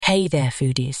Hey there,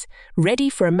 foodies. Ready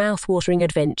for a mouth-watering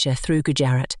adventure through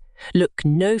Gujarat? Look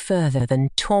no further than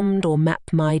Tomd or Map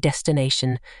My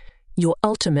Destination, your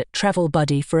ultimate travel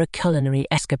buddy for a culinary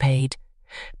escapade.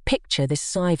 Picture this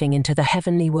siving into the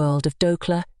heavenly world of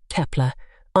dokla, tepla,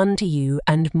 unto you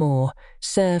and more,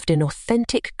 served in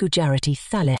authentic Gujarati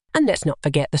thalis. And let's not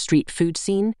forget the street food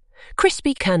scene.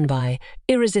 Crispy kanbai,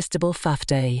 irresistible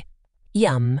fafte.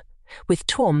 Yum! With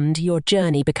Tomd, your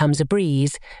journey becomes a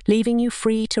breeze, leaving you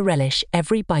free to relish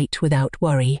every bite without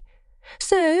worry.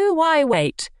 So why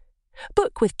wait?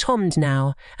 Book with Tomd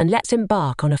now, and let's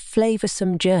embark on a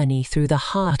flavoursome journey through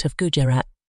the heart of Gujarat.